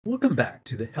Welcome back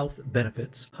to the Health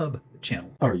Benefits Hub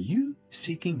channel. Are you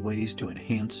seeking ways to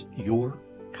enhance your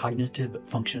cognitive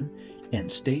function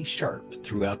and stay sharp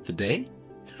throughout the day?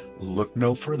 Look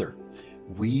no further.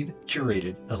 We've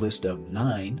curated a list of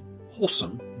 9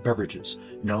 wholesome beverages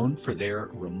known for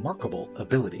their remarkable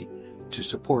ability to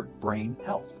support brain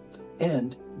health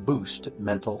and boost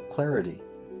mental clarity.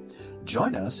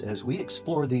 Join us as we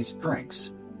explore these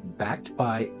drinks, backed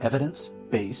by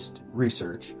evidence-based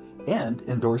research and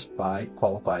endorsed by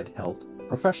qualified health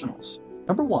professionals.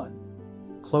 Number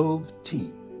 1, Clove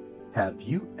tea. Have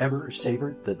you ever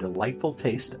savored the delightful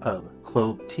taste of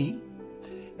clove tea?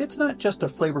 It's not just a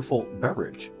flavorful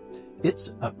beverage.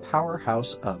 It's a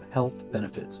powerhouse of health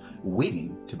benefits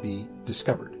waiting to be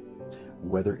discovered.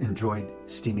 Whether enjoyed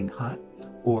steaming hot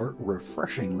or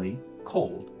refreshingly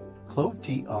cold, clove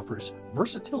tea offers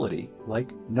versatility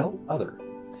like no other.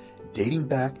 Dating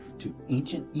back to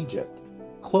ancient Egypt,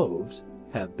 cloves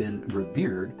have been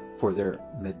revered for their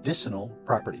medicinal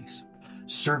properties,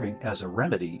 serving as a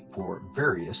remedy for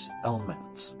various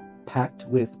ailments. Packed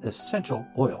with essential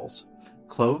oils,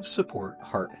 cloves support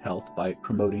heart health by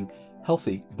promoting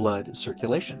healthy blood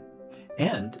circulation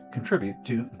and contribute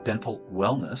to dental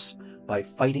wellness by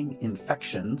fighting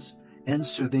infections and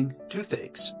soothing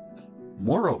toothaches.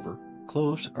 Moreover,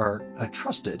 cloves are a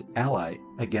trusted ally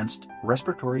against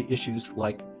respiratory issues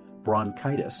like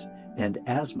bronchitis and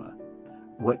asthma.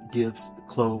 What gives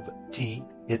clove tea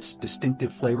its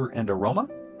distinctive flavor and aroma?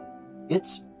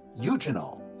 It's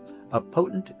eugenol, a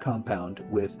potent compound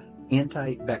with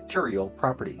antibacterial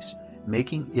properties,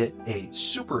 making it a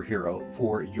superhero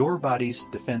for your body's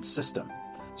defense system.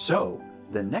 So,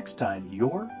 the next time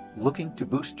you're looking to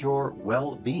boost your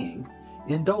well-being,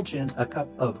 indulge in a cup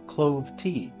of clove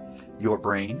tea. Your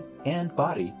brain and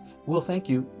body will thank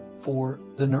you for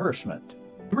the nourishment.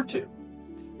 Number 2,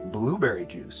 blueberry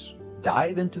juice.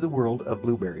 Dive into the world of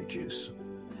blueberry juice,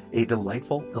 a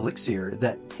delightful elixir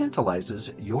that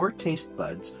tantalizes your taste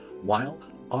buds while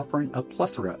offering a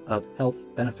plethora of health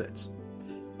benefits.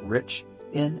 Rich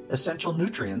in essential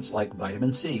nutrients like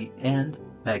vitamin C and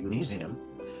magnesium,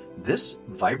 this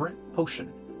vibrant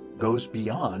potion goes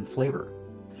beyond flavor,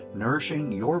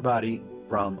 nourishing your body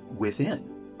from within.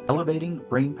 Elevating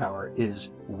brain power is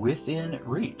within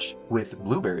reach with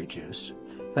blueberry juice,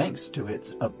 thanks to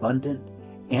its abundant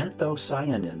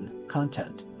anthocyanin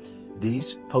content.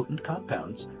 These potent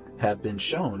compounds have been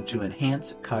shown to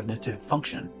enhance cognitive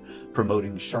function,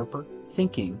 promoting sharper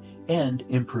thinking and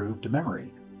improved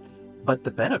memory. But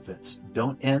the benefits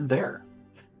don't end there.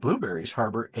 Blueberries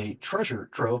harbor a treasure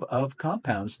trove of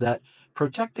compounds that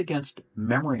protect against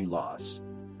memory loss,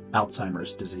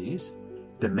 Alzheimer's disease,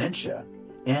 dementia,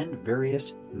 and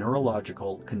various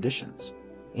neurological conditions.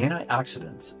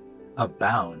 Antioxidants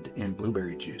abound in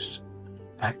blueberry juice,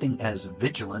 acting as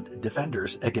vigilant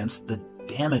defenders against the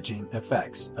damaging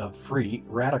effects of free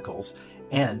radicals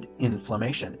and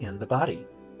inflammation in the body.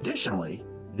 Additionally,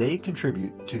 they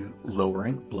contribute to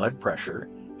lowering blood pressure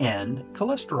and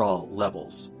cholesterol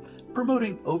levels,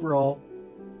 promoting overall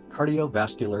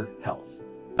cardiovascular health.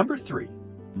 Number 3,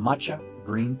 matcha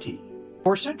green tea.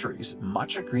 For centuries,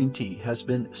 matcha green tea has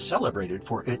been celebrated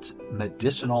for its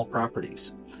medicinal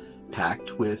properties.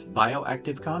 Packed with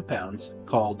bioactive compounds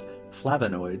called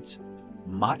flavonoids,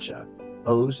 matcha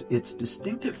owes its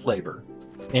distinctive flavor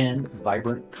and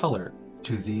vibrant color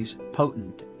to these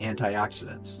potent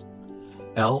antioxidants.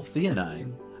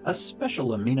 L-theanine, a special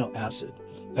amino acid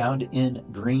found in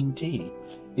green tea,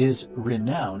 is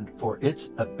renowned for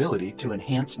its ability to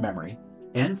enhance memory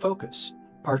and focus,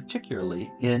 particularly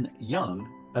in young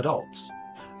adults.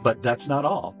 But that's not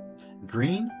all.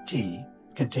 Green tea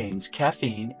contains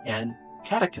caffeine and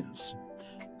catechins,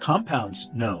 compounds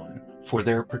known for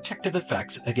their protective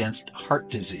effects against heart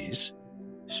disease,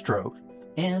 stroke,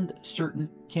 and certain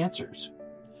cancers.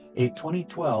 A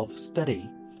 2012 study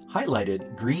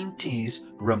highlighted green tea's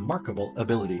remarkable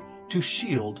ability to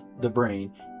shield the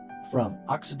brain from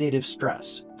oxidative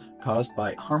stress caused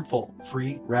by harmful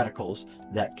free radicals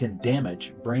that can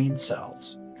damage brain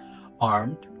cells.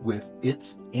 Armed with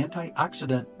its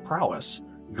antioxidant prowess,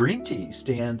 green tea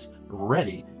stands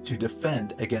ready to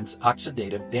defend against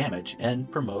oxidative damage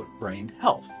and promote brain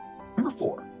health. Number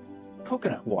 4,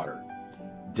 coconut water.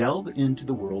 Delve into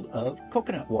the world of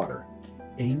coconut water,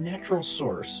 a natural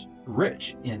source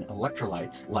rich in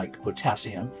electrolytes like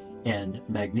potassium and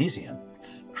magnesium,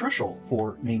 crucial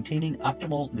for maintaining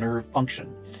optimal nerve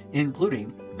function,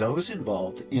 including those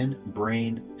involved in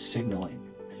brain signaling.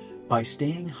 By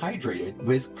staying hydrated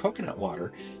with coconut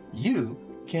water, you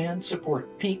can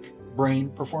support peak brain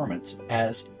performance,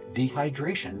 as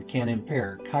dehydration can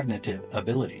impair cognitive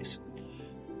abilities.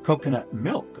 Coconut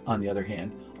milk, on the other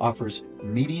hand, offers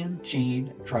medium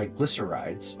chain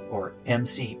triglycerides, or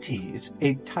MCTs,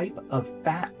 a type of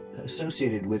fat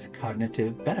associated with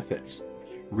cognitive benefits.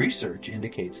 Research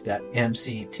indicates that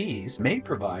MCTs may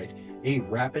provide a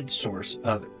rapid source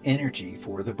of energy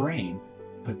for the brain,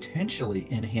 potentially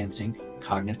enhancing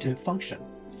cognitive function,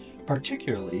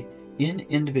 particularly in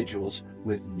individuals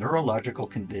with neurological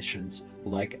conditions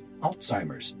like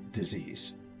Alzheimer's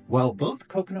disease. While both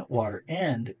coconut water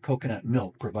and coconut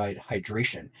milk provide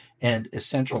hydration and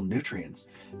essential nutrients,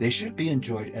 they should be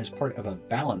enjoyed as part of a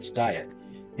balanced diet,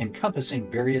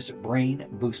 encompassing various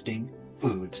brain-boosting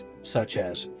foods such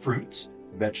as fruits,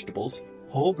 vegetables,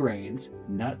 whole grains,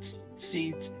 nuts,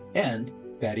 seeds, and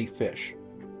fatty fish.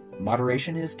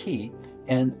 Moderation is key,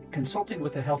 and consulting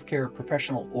with a healthcare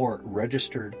professional or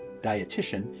registered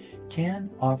dietitian can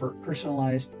offer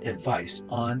personalized advice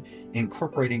on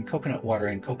incorporating coconut water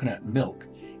and coconut milk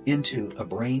into a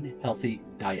brain-healthy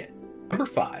diet. Number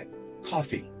 5,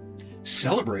 coffee.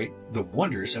 Celebrate the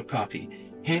wonders of coffee,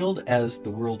 hailed as the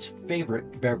world's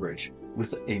favorite beverage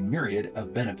with a myriad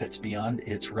of benefits beyond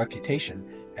its reputation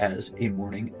as a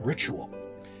morning ritual.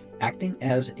 Acting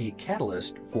as a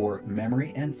catalyst for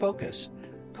memory and focus,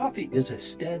 coffee is a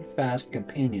steadfast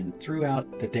companion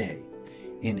throughout the day,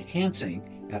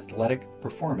 enhancing athletic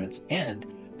performance and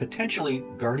potentially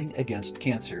guarding against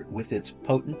cancer with its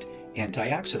potent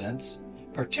antioxidants,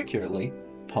 particularly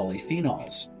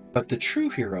polyphenols. But the true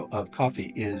hero of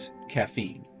coffee is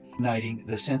caffeine, igniting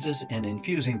the senses and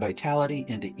infusing vitality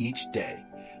into each day.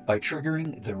 By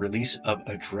triggering the release of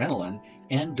adrenaline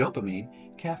and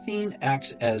dopamine, caffeine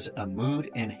acts as a mood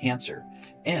enhancer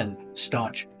and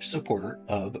staunch supporter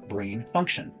of brain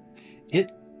function.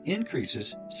 It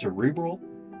increases cerebral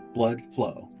blood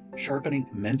flow, sharpening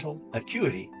mental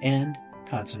acuity and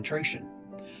concentration.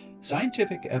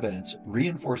 Scientific evidence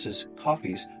reinforces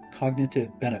coffee's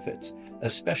cognitive benefits,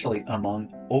 especially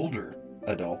among older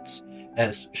adults,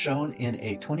 as shown in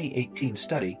a 2018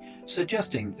 study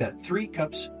suggesting that 3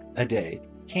 cups a day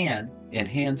can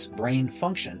enhance brain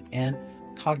function and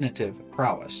cognitive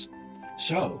prowess.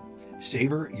 So,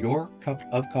 savor your cup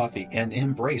of coffee and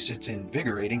embrace its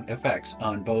invigorating effects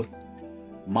on both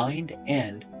mind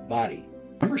and body.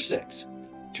 Number 6,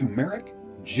 turmeric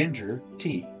ginger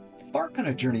tea. Embark on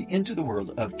a journey into the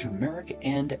world of turmeric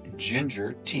and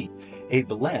ginger tea, a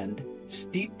blend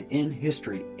steeped in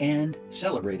history and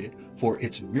celebrated for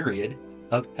its myriad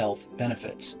of health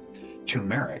benefits.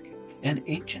 Turmeric, an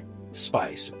ancient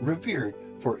spice revered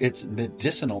for its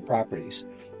medicinal properties,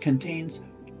 contains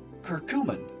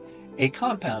curcumin, a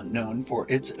compound known for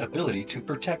its ability to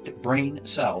protect brain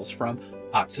cells from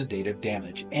oxidative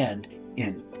damage and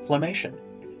inflammation.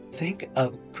 Think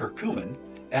of curcumin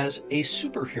as a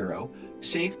superhero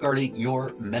safeguarding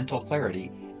your mental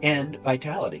clarity and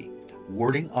vitality,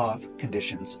 warding off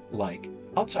conditions like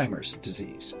Alzheimer's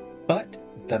disease. But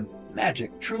the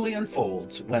magic truly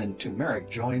unfolds when turmeric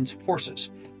joins forces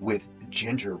with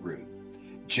ginger root.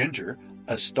 Ginger,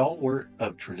 a stalwart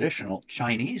of traditional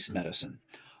Chinese medicine,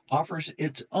 offers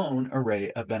its own array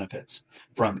of benefits,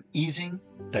 from easing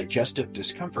digestive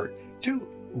discomfort to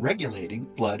regulating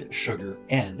blood sugar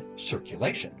and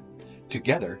circulation.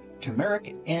 Together,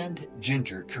 turmeric and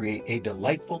ginger create a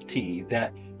delightful tea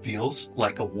that feels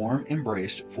like a warm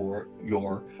embrace for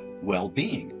your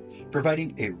well-being,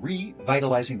 providing a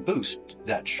revitalizing boost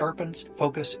that sharpens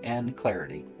focus and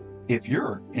clarity. If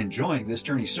you're enjoying this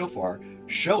journey so far,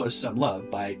 show us some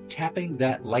love by tapping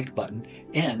that like button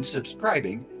and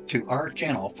subscribing to our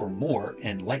channel for more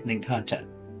enlightening content.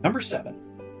 Number 7,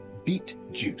 beet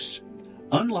juice.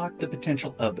 Unlock the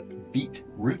potential of beet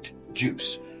root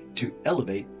juice to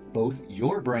elevate both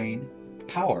your brain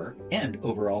power and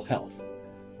overall health.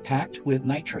 Packed with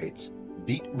nitrates,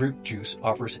 beetroot juice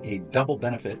offers a double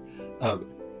benefit of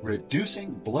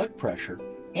reducing blood pressure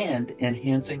and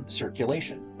enhancing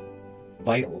circulation,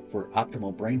 vital for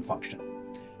optimal brain function.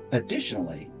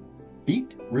 Additionally,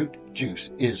 beetroot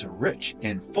juice is rich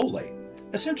in folate,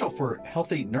 essential for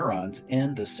healthy neurons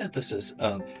and the synthesis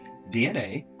of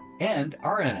DNA and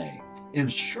RNA,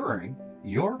 ensuring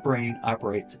your brain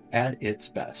operates at its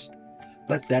best.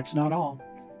 But that's not all.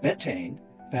 Betaine,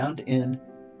 found in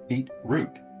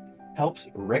beetroot, helps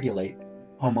regulate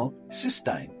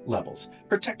homocysteine levels,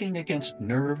 protecting against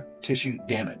nerve tissue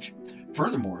damage.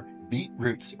 Furthermore,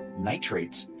 beetroot's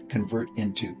nitrates convert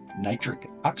into nitric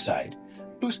oxide,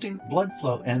 boosting blood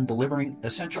flow and delivering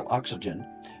essential oxygen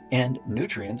and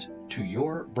nutrients to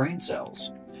your brain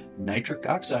cells. Nitric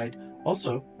oxide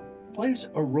also plays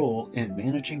a role in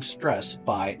managing stress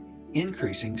by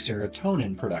increasing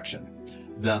serotonin production,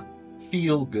 the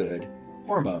feel-good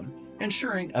hormone,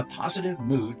 ensuring a positive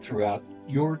mood throughout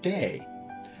your day.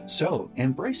 So,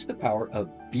 embrace the power of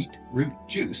beetroot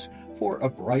juice for a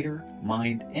brighter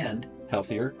mind and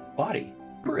healthier body.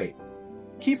 Number 8.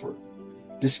 Kefir.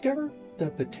 Discover the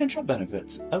potential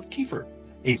benefits of kefir,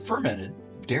 a fermented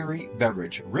dairy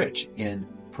beverage rich in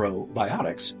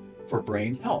probiotics for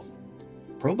brain health.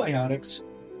 Probiotics,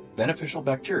 beneficial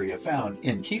bacteria found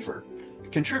in kefir,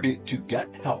 contribute to gut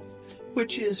health,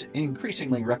 which is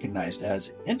increasingly recognized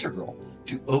as integral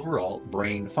to overall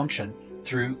brain function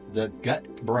through the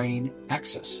gut-brain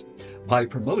axis. By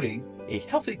promoting a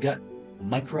healthy gut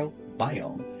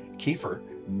microbiome, kefir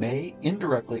may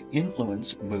indirectly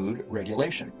influence mood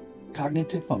regulation,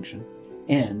 cognitive function,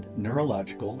 and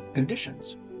neurological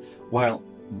conditions. While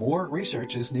more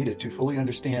research is needed to fully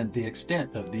understand the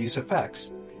extent of these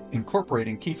effects,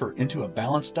 incorporating kefir into a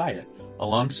balanced diet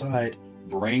alongside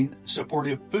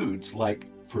brain-supportive foods like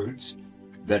fruits,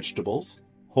 vegetables,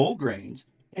 whole grains,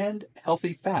 and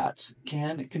healthy fats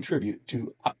can contribute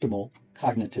to optimal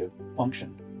cognitive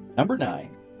function. Number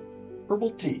 9.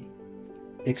 Herbal tea.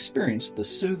 Experience the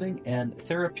soothing and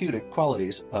therapeutic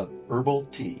qualities of herbal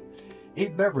tea, a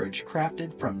beverage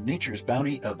crafted from nature's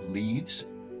bounty of leaves,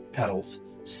 petals,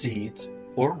 seeds,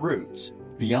 or roots.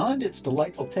 Beyond its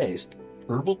delightful taste,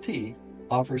 herbal tea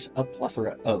offers a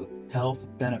plethora of health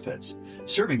benefits,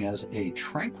 serving as a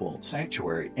tranquil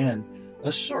sanctuary and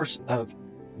a source of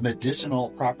medicinal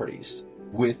properties.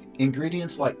 With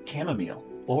ingredients like chamomile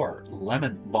or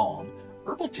lemon balm,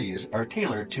 herbal teas are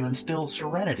tailored to instill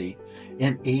serenity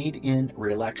and aid in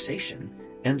relaxation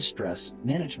and stress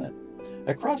management.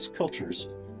 Across cultures,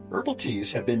 herbal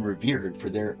teas have been revered for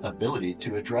their ability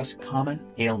to address common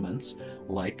ailments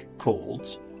like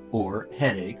colds or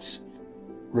headaches,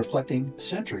 reflecting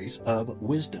centuries of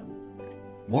wisdom.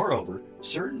 Moreover,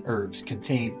 certain herbs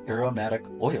contain aromatic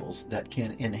oils that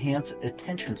can enhance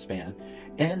attention span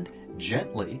and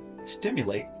gently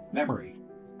stimulate memory,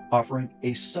 offering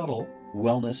a subtle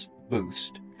wellness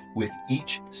boost with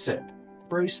each sip.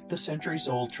 Embrace the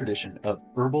centuries-old tradition of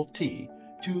herbal tea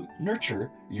to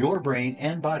nurture your brain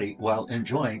and body while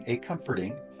enjoying a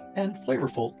comforting and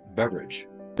flavorful beverage.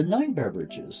 The 9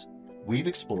 beverages we've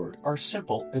explored are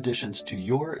simple additions to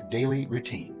your daily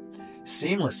routine,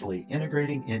 seamlessly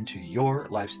integrating into your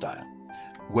lifestyle.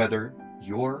 Whether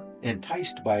you're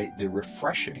enticed by the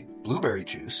refreshing blueberry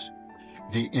juice,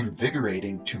 the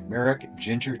invigorating turmeric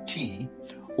ginger tea,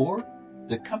 or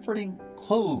the comforting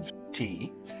clove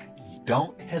tea,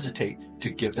 don't hesitate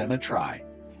to give them a try.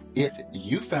 If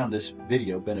you found this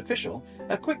video beneficial,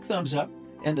 a quick thumbs up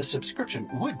and a subscription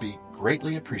would be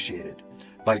greatly appreciated.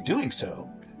 By doing so,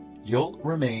 you'll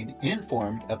remain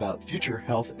informed about future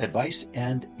health advice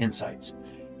and insights.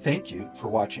 Thank you for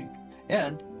watching.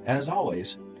 And as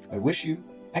always, I wish you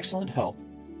excellent health,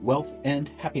 wealth, and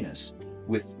happiness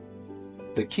with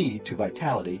the key to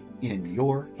vitality in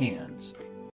your hands.